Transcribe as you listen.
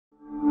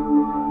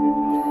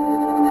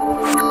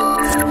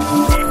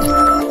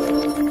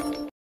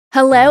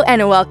Hello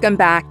and welcome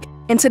back.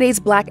 In today's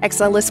Black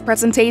Excellist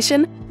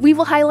presentation, we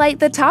will highlight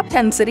the top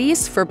 10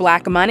 cities for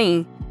Black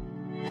money.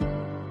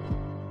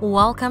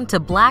 Welcome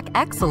to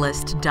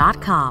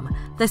BlackExcellist.com,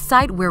 the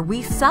site where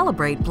we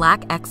celebrate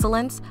Black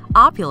excellence,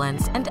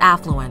 opulence, and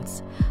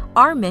affluence.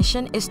 Our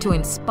mission is to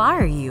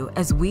inspire you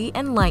as we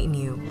enlighten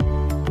you.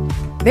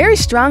 Very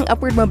strong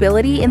upward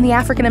mobility in the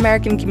African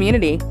American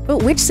community,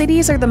 but which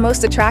cities are the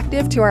most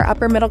attractive to our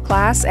upper middle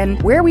class and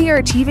where we are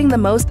achieving the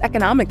most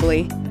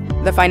economically?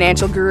 The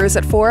financial gurus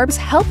at Forbes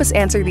help us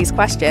answer these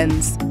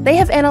questions. They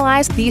have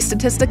analyzed the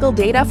statistical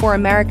data for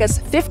America's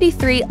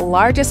 53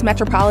 largest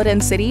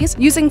metropolitan cities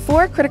using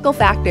 4 critical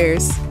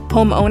factors: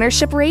 home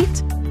ownership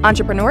rate,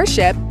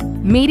 entrepreneurship,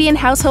 median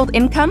household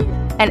income,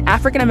 and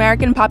African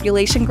American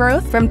population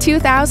growth from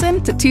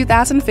 2000 to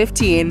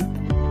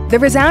 2015. The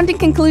resounding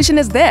conclusion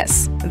is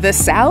this: the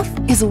South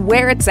is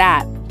where it's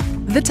at.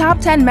 The top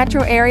 10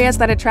 metro areas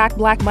that attract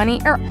Black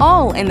money are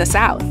all in the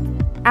South.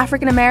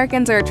 African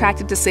Americans are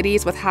attracted to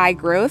cities with high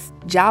growth,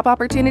 job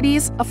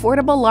opportunities,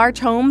 affordable large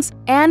homes,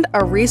 and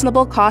a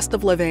reasonable cost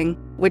of living,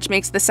 which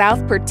makes the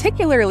South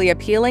particularly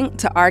appealing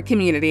to our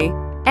community.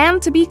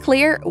 And to be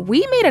clear,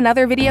 we made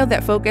another video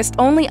that focused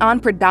only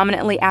on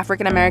predominantly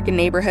African American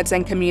neighborhoods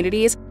and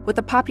communities with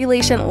a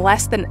population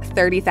less than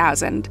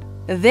 30,000.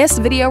 This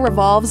video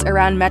revolves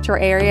around metro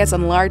areas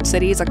and large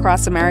cities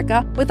across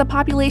America with a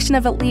population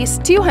of at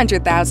least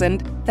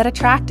 200,000 that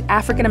attract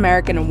African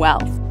American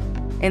wealth.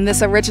 In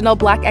this original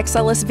Black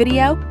Excellist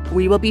video,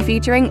 we will be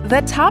featuring the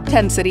top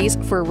 10 cities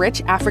for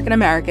rich African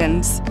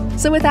Americans.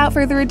 So without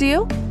further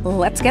ado,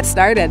 let's get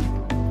started.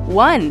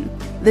 1.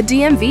 The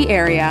DMV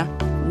area: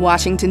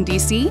 Washington,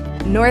 D.C.,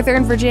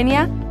 Northern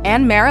Virginia,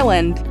 and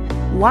Maryland.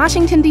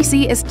 Washington,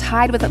 D.C. is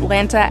tied with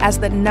Atlanta as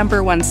the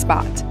 #1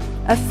 spot.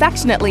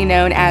 Affectionately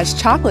known as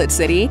Chocolate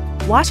City,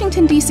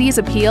 Washington, D.C.'s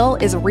appeal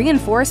is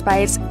reinforced by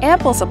its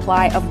ample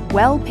supply of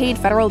well-paid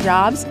federal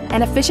jobs,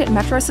 an efficient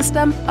metro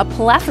system, a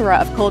plethora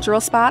of cultural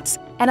spots,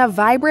 and a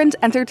vibrant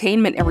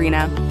entertainment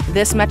arena.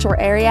 This metro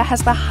area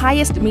has the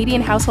highest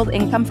median household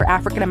income for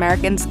African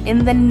Americans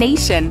in the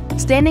nation,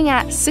 standing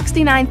at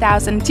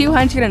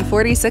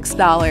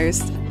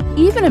 $69,246.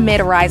 Even amid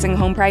rising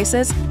home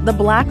prices, the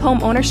Black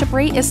home ownership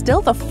rate is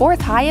still the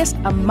 4th highest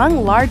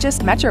among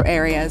largest metro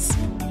areas.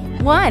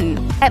 1.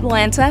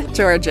 Atlanta,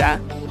 Georgia.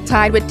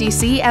 Tied with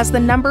D.C. as the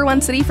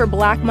 #1 city for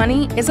Black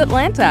money is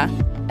Atlanta.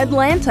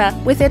 Atlanta,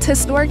 with its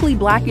historically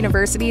Black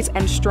universities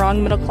and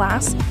strong middle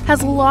class,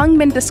 has long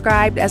been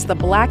described as the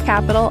Black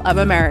capital of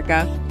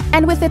America.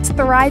 And with its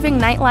thriving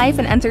nightlife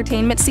and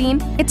entertainment scene,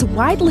 it's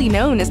widely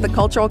known as the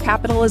cultural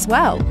capital as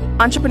well.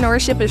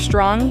 Entrepreneurship is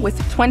strong, with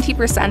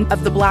 20%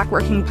 of the Black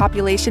working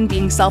population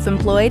being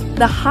self-employed,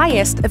 the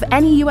highest of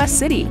any U.S.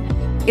 city.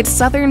 Its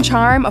southern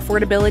charm,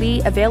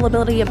 affordability,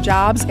 availability of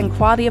jobs, and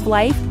quality of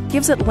life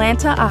gives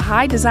Atlanta a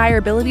high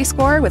desirability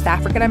score with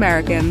African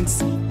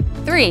Americans.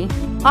 3.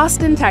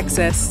 Austin,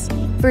 Texas.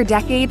 For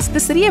decades, the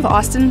city of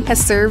Austin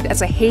has served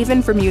as a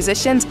haven for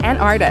musicians and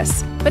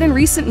artists, but in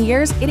recent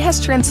years, it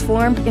has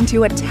transformed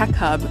into a tech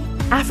hub.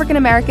 African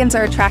Americans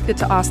are attracted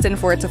to Austin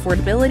for its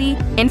affordability,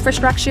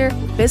 infrastructure,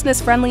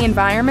 business-friendly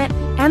environment,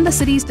 and the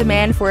city's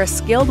demand for a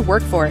skilled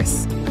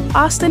workforce.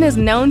 Austin is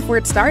known for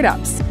its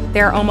startups.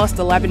 There are almost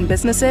 11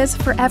 businesses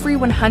for every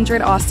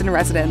 100 Austin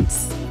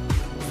residents.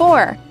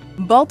 4.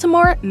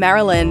 Baltimore,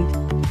 Maryland.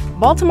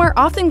 Baltimore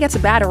often gets a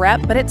bad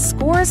rep, but it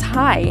scores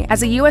high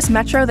as a U.S.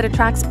 metro that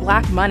attracts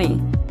Black money.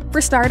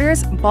 For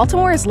starters,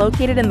 Baltimore is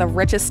located in the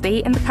richest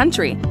state in the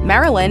country,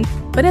 Maryland,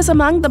 but is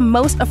among the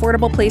most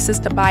affordable places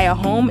to buy a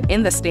home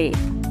in the state.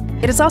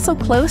 It is also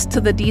close to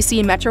the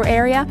D.C. metro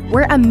area,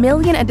 where 1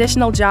 million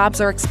additional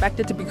jobs are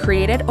expected to be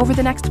created over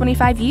the next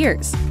 25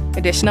 years.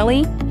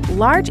 Additionally,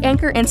 large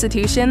anchor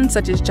institutions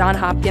such as Johns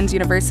Hopkins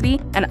University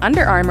and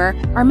Under Armour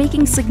are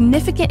making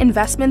significant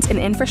investments in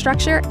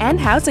infrastructure and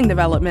housing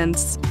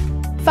developments.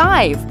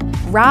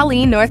 5.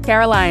 Raleigh, North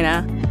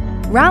Carolina.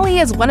 Raleigh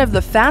is one of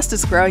the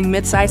fastest-growing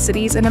mid-sized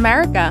cities in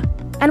America,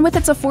 and with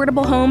its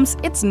affordable homes,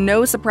 it's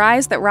no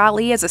surprise that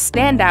Raleigh is a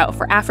standout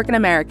for African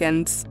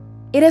Americans.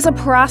 It is a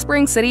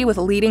prospering city with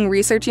leading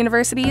research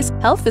universities,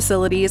 health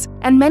facilities,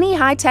 and many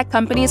high-tech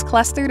companies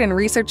clustered in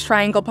Research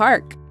Triangle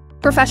Park.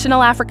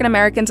 Professional African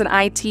Americans in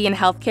IT and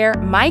healthcare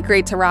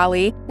migrate to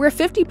Raleigh, where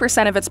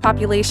 50% of its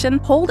population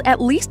hold at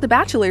least a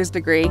bachelor's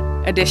degree.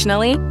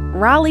 Additionally,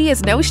 Raleigh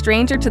is no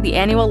stranger to the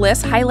annual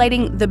list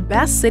highlighting the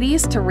best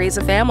cities to raise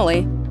a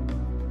family.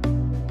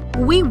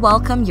 We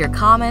welcome your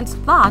comments,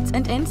 thoughts,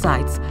 and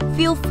insights.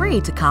 Feel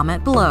free to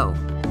comment below.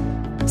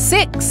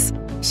 6.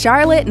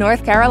 Charlotte,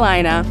 North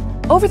Carolina.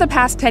 Over the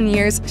past 10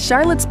 years,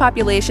 Charlotte's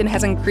population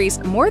has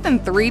increased more than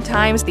 3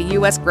 times the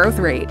U.S. growth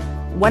rate.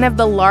 One of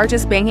the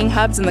largest banking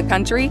hubs in the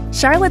country,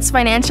 Charlotte's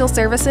financial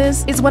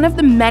services is one of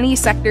the many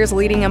sectors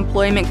leading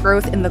employment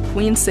growth in the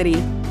Queen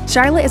City.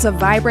 Charlotte is a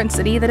vibrant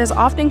city that is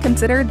often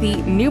considered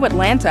the new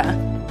Atlanta.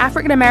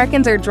 African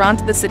Americans are drawn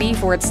to the city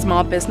for its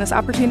small business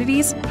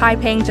opportunities,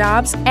 high-paying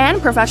jobs,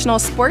 and professional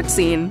sports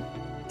scene.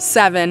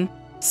 7.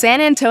 San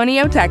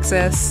Antonio,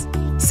 Texas.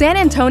 San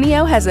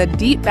Antonio has a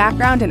deep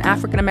background in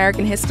African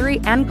American history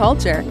and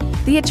culture.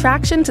 The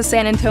attraction to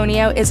San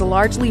Antonio is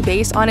largely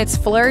based on its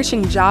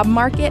flourishing job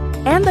market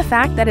and the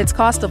fact that its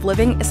cost of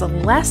living is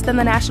less than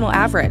the national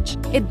average.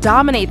 It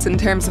dominates in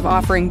terms of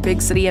offering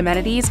big city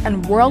amenities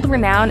and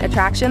world-renowned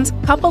attractions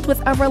coupled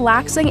with a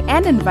relaxing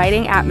and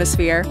inviting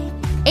atmosphere.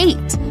 8.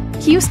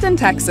 Houston,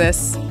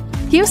 Texas.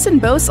 Houston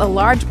boasts a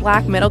large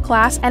black middle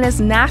class and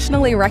is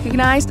nationally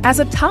recognized as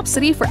a top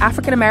city for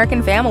African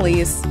American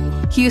families.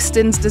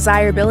 Houston's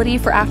desirability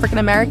for African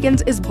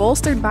Americans is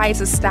bolstered by its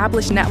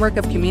established network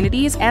of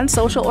communities and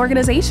social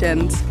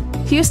organizations.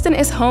 Houston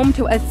is home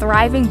to a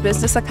thriving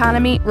business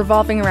economy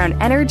revolving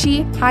around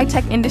energy,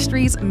 high-tech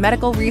industries,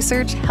 medical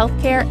research,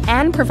 healthcare,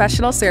 and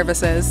professional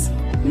services.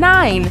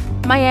 9.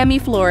 Miami,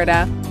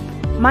 Florida.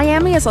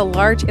 Miami is a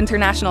large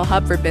international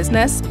hub for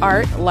business,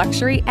 art,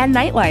 luxury, and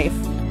nightlife.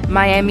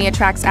 Miami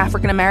attracts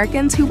African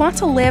Americans who want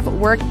to live,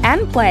 work,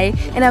 and play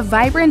in a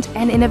vibrant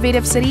and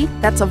innovative city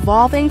that's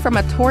evolving from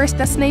a tourist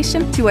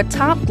destination to a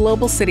top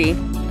global city.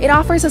 It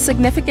offers a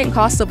significant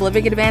cost of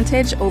living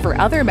advantage over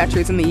other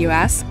metros in the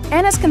U.S.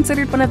 and is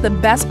considered one of the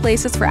best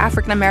places for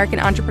African American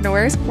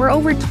entrepreneurs, where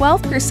over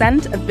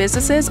 12% of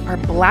businesses are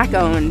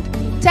Black-owned.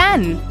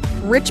 10.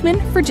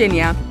 Richmond,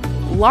 Virginia.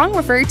 Long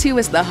referred to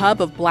as the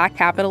hub of Black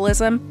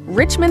capitalism,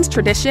 Richmond's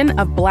tradition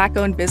of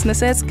Black-owned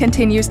businesses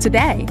continues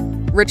today.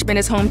 Richmond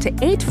is home to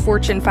 8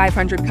 Fortune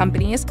 500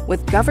 companies,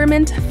 with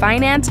government,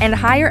 finance, and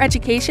higher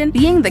education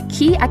being the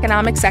key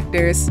economic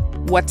sectors.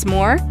 What's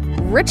more,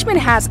 Richmond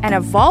has an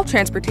evolved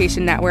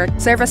transportation network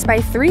serviced by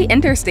 3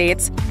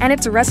 interstates, and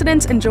its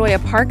residents enjoy a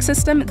park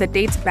system that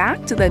dates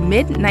back to the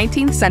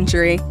mid-19th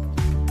century.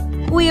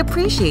 We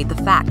appreciate the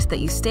fact that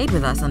you stayed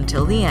with us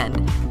until the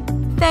end.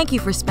 Thank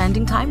you for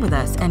spending time with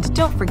us, and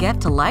don't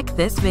forget to like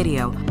this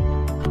video.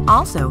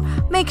 Also,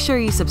 make sure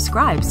you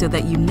subscribe so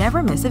that you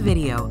never miss a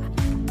video.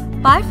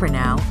 Bye for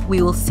now.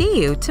 We will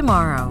see you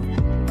tomorrow.